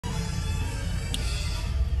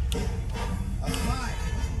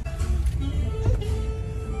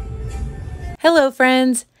Hello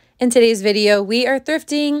friends! In today's video, we are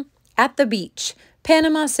thrifting at the beach,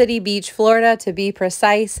 Panama City Beach, Florida to be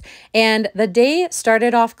precise, and the day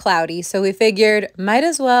started off cloudy, so we figured might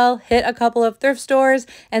as well hit a couple of thrift stores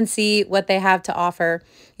and see what they have to offer.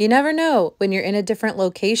 You never know when you're in a different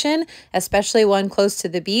location, especially one close to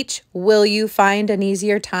the beach, will you find an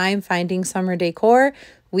easier time finding summer decor?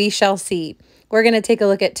 We shall see. We're going to take a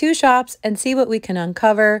look at two shops and see what we can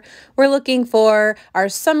uncover. We're looking for our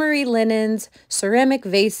summery linens, ceramic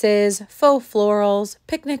vases, faux florals,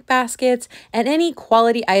 picnic baskets, and any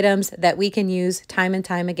quality items that we can use time and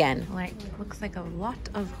time again. Looks like a lot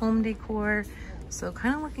of home decor. So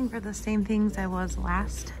kind of looking for the same things I was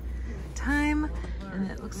last time. And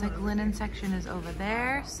it looks like linen section is over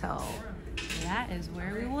there. So that is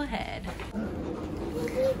where we will head.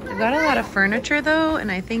 They've got a lot of furniture though,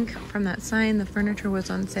 and I think from that sign the furniture was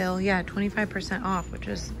on sale. Yeah, 25% off, which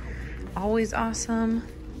is always awesome.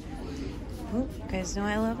 Oh, you guys know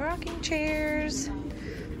I love rocking chairs.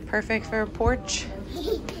 Perfect for a porch.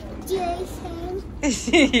 Jason.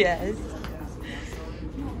 Yes.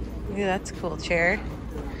 Yeah, that's a cool chair.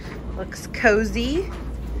 Looks cozy.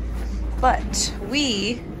 But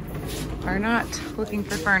we are not looking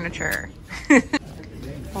for furniture.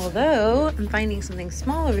 Although I'm finding something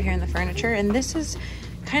small over here in the furniture, and this is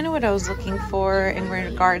kind of what I was looking for in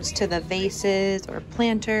regards to the vases or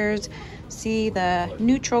planters. See the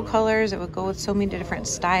neutral colors, it would go with so many different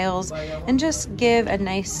styles and just give a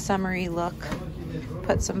nice summery look.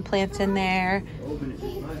 Put some plants in there,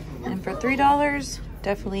 and for $3,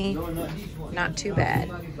 definitely not too bad.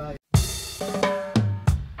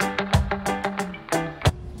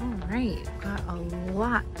 All right, got a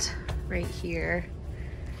lot right here.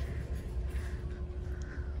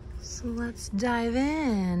 So let's dive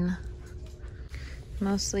in.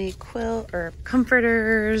 Mostly quilt or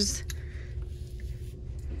comforters,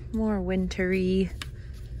 more wintry,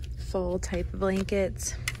 full type of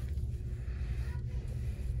blankets.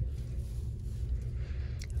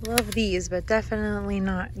 Love these, but definitely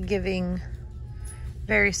not giving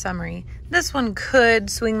very summery. This one could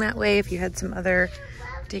swing that way if you had some other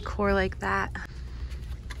decor like that.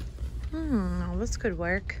 Oh, this could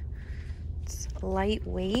work. It's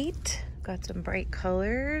lightweight, got some bright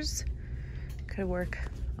colors. Could work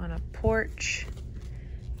on a porch.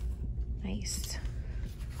 Nice.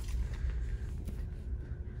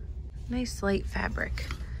 Nice light fabric.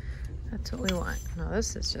 That's what we want. No,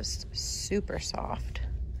 this is just super soft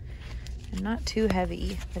and not too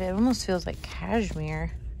heavy, but it almost feels like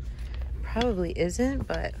cashmere. Probably isn't,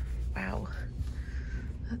 but wow,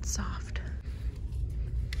 that's soft.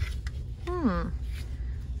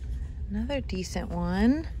 Another decent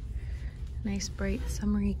one. Nice bright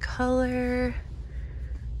summery color.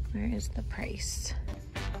 Where is the price?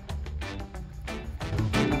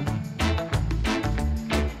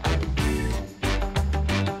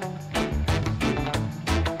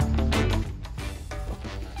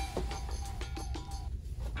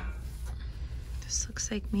 This looks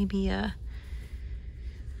like maybe a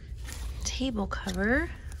table cover.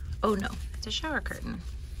 Oh no, it's a shower curtain.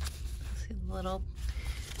 See the little,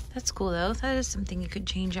 that's cool though. That is something you could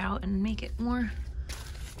change out and make it more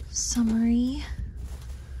summery.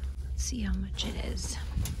 Let's see how much it is.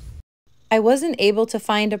 I wasn't able to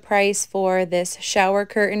find a price for this shower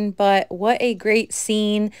curtain, but what a great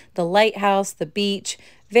scene. The lighthouse, the beach,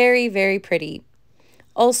 very, very pretty.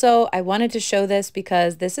 Also, I wanted to show this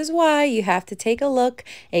because this is why you have to take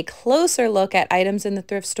a closer look at items in the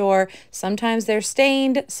thrift store. Sometimes they're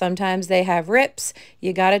stained, sometimes they have rips.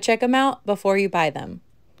 You gotta check them out before you buy them.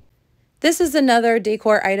 This is another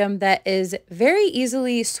decor item that is very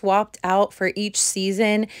easily swapped out for each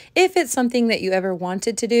season if it's something that you ever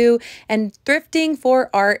wanted to do. And thrifting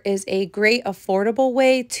for art is a great affordable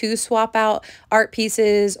way to swap out art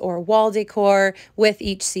pieces or wall decor with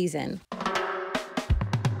each season.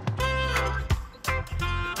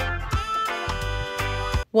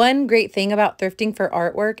 One great thing about thrifting for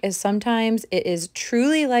artwork is sometimes it is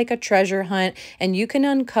truly like a treasure hunt, and you can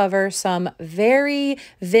uncover some very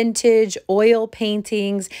vintage oil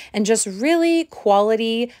paintings and just really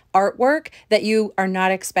quality artwork that you are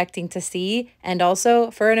not expecting to see, and also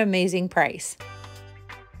for an amazing price.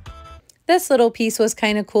 This little piece was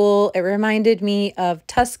kind of cool. It reminded me of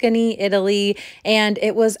Tuscany, Italy, and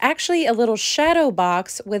it was actually a little shadow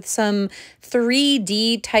box with some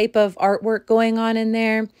 3D type of artwork going on in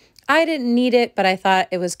there. I didn't need it, but I thought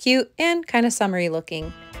it was cute and kind of summery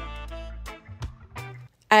looking.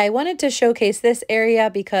 I wanted to showcase this area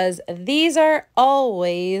because these are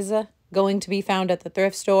always going to be found at the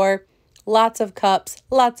thrift store. lots of cups,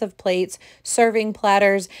 lots of plates, serving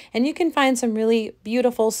platters, and you can find some really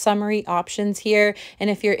beautiful summery options here. And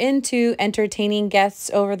if you're into entertaining guests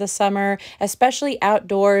over the summer, especially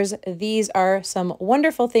outdoors, these are some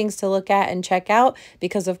wonderful things to look at and check out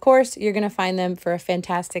because, of course, you're going to find them for a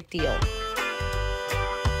fantastic deal.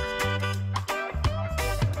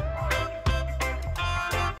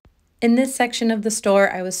 In this section of the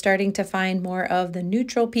store, I was starting to find more of the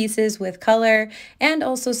neutral pieces with color and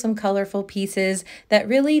also some colorful pieces that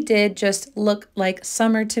really did just look like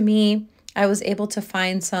summer to me. I was able to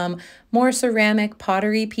find some more ceramic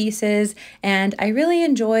pottery pieces, and I really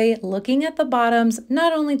enjoy looking at the bottoms,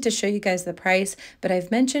 not only to show you guys the price, but I've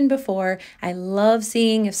mentioned before, I love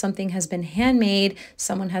seeing if something has been handmade,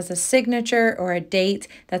 someone has a signature or a date.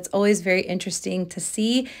 That's always very interesting to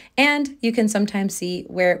see, and you can sometimes see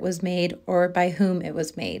where it was made or by whom it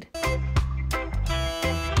was made.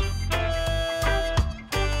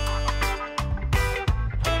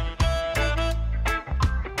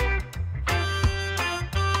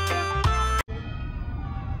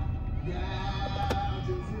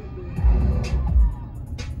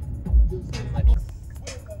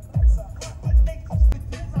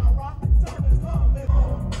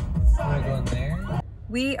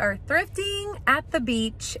 We are thrifting at the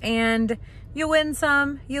beach, and you win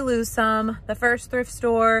some, you lose some. The first thrift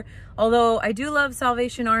store, although I do love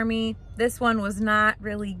Salvation Army, this one was not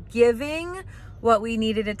really giving what we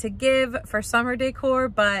needed it to give for summer decor,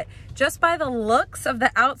 but just by the looks of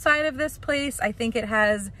the outside of this place, I think it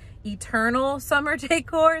has eternal summer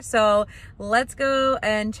decor. So let's go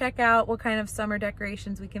and check out what kind of summer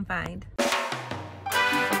decorations we can find.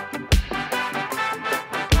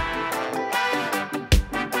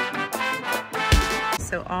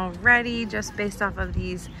 So already, just based off of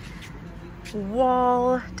these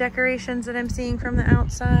wall decorations that I'm seeing from the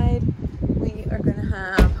outside, we are gonna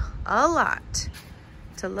have a lot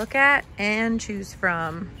to look at and choose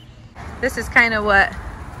from. This is kind of what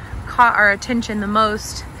caught our attention the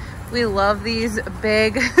most. We love these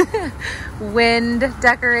big wind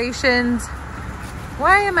decorations.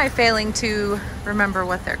 Why am I failing to remember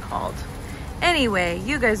what they're called? Anyway,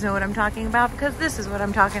 you guys know what I'm talking about because this is what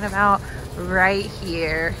I'm talking about right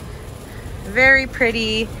here. Very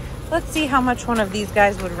pretty. Let's see how much one of these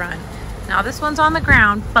guys would run. Now this one's on the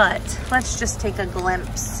ground, but let's just take a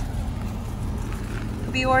glimpse.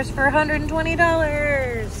 Could be yours for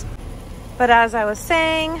 $120. But as I was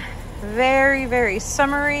saying, very, very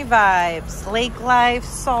summery vibes. Lake life,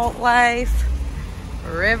 salt life,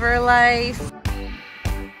 river life.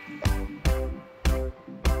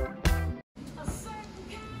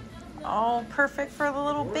 All perfect for the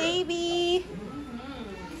little baby.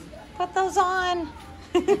 Put those on.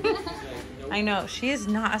 I know, she is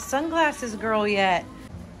not a sunglasses girl yet.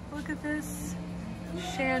 Look at this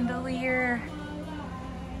chandelier.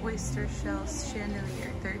 Oyster shell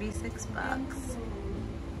chandelier, 36 bucks.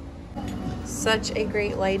 Such a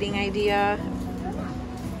great lighting idea,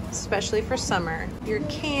 especially for summer. Your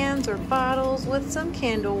cans or bottles with some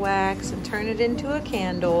candle wax and turn it into a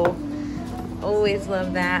candle. Always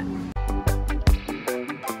love that.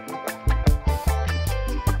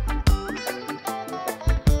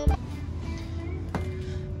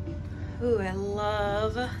 Ooh, I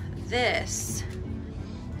love this.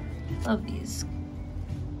 Love these.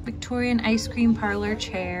 Victorian ice cream parlor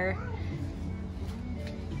chair.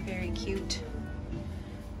 Very cute.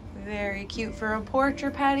 Very cute for a porch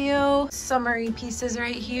or patio. Summery pieces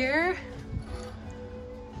right here.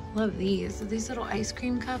 Love these. Are these little ice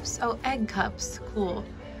cream cups? Oh, egg cups. Cool.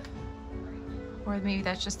 Or maybe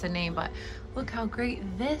that's just a name, but look how great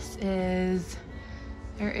this is.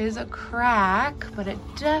 There is a crack, but it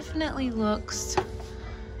definitely looks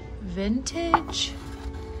vintage.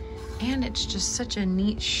 And it's just such a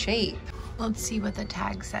neat shape. Let's see what the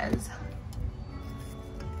tag says.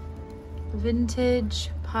 Vintage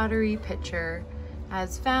pottery pitcher,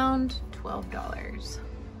 as found, $12.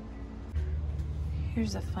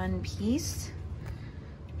 Here's a fun piece.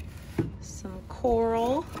 Some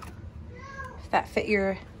coral. If that fit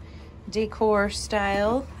your decor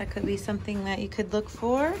style, that could be something that you could look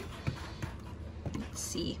for. Let's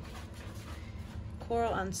see.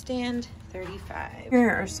 Coral on stand, $35. Here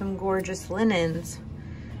are some gorgeous linens.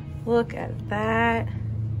 Look at that.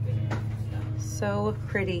 So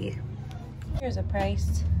pretty. Here's a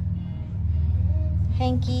price.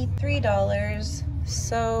 Hanky, $3.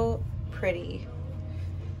 So pretty.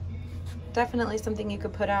 Definitely something you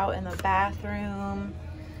could put out in the bathroom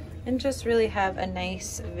and just really have a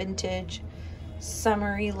nice vintage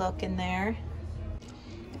summery look in there.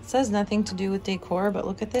 It says nothing to do with decor, but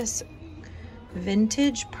look at this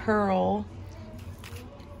vintage pearl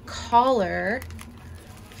taller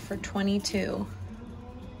for $22.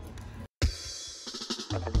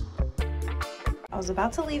 I was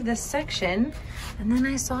about to leave this section and then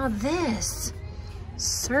I saw this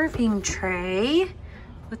serving tray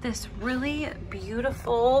with this really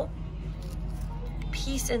beautiful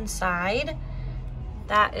piece inside.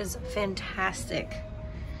 That is fantastic.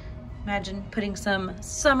 Imagine putting some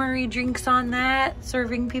summery drinks on that,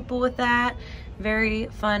 serving people with that. Very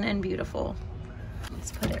fun and beautiful.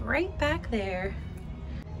 Let's put it right back there.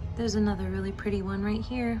 There's another really pretty one right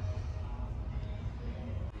here.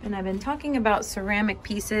 And I've been talking about ceramic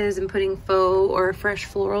pieces and putting faux or fresh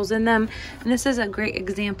florals in them. And this is a great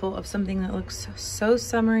example of something that looks so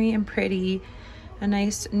summery and pretty. A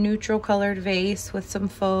nice neutral colored vase with some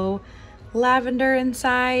faux lavender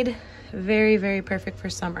inside. Very, very perfect for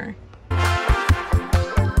summer.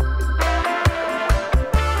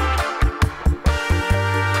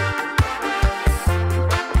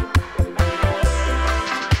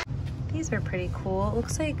 These are pretty cool. It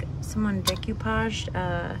looks like someone decoupaged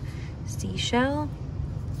a seashell.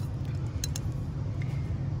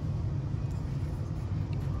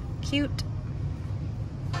 Cute.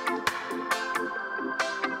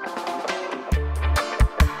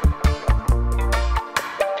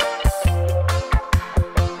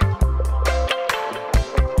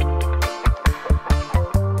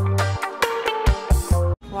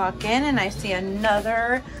 Walk in and I see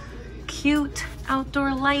another cute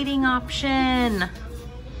outdoor lighting option.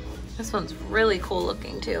 This one's really cool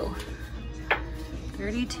looking too.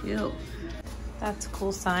 32. That's a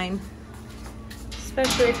cool sign.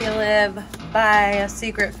 Especially if you live by a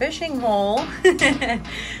secret fishing hole.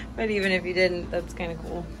 But even if you didn't, that's kind of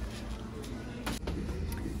cool.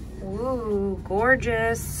 Ooh,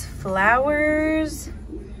 gorgeous flowers.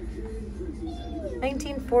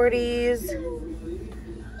 1940s.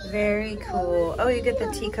 Very cool. Oh, you get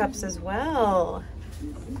the teacups as well.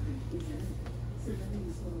 You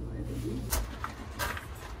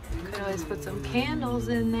could always put some candles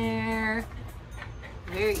in there.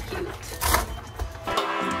 Very cute.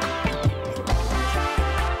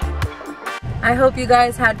 I hope you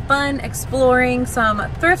guys had fun exploring some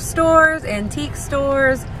thrift stores, antique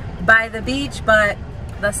stores by the beach, but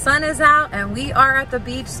the sun is out and we are at the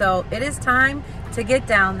beach, so it is time to get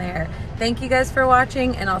down there. Thank you guys for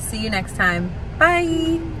watching and I'll see you next time.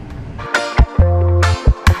 Bye.